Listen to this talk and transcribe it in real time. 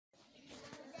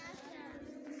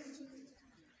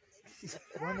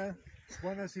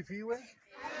Buona sifiwe?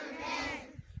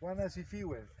 Buona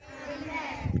sifiwe?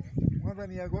 Buona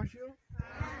niagosio?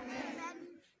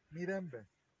 Mirembe.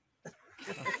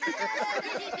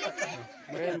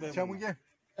 Chamuye?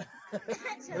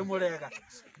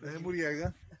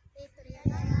 Muriaga.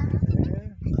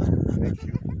 Thank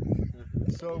you.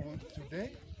 So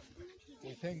today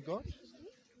we thank God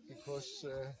because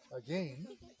again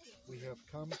we have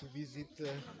come to visit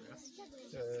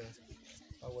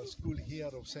our school here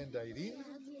of St Irene,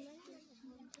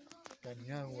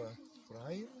 Kanyawa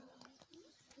Prime,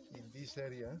 in this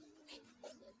area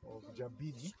of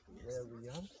Jambini, where we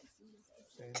are.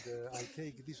 And I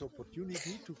take this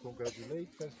opportunity to congratulate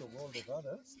first of all the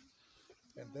fathers,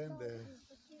 and then the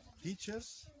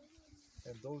teachers,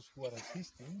 and those who are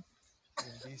assisting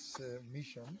in this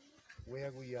mission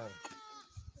where we are.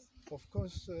 Of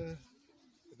course,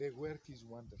 the work is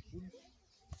wonderful.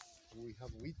 We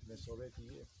have witnessed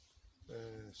already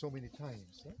so many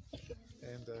times.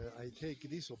 And I take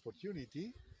this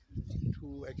opportunity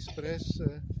to express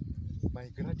my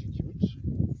gratitude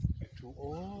to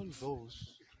all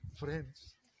those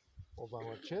friends of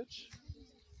our church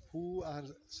who are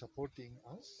supporting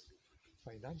us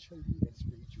financially and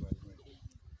spiritually.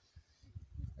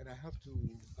 And I have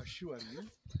to assure you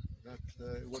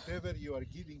that whatever you are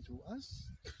giving to us,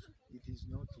 it is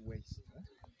not waste,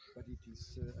 but it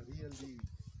is really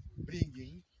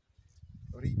bringing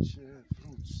rich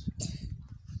fruits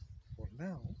for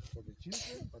now, for the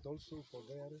children, but also for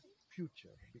their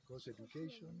future, because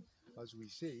education, as we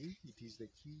say, it is the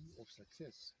key of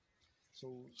success.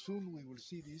 So soon we will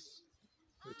see these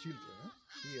children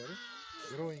here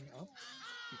growing up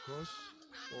because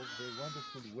of the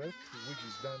wonderful work which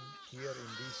is done here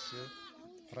in this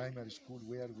primary school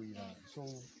where we are. So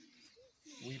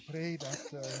we pray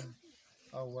that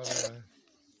our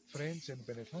friends and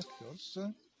benefactors,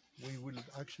 we will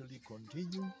actually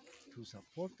continue to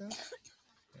support us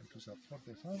and to support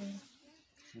the Father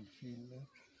fulfill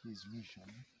his mission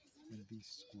in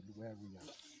this school where we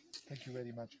are. Thank you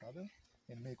very much, Father,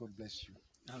 and may God bless you.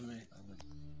 Amen. Amen.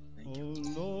 Thank you.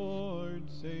 O Lord,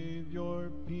 save your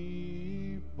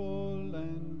people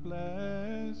and bless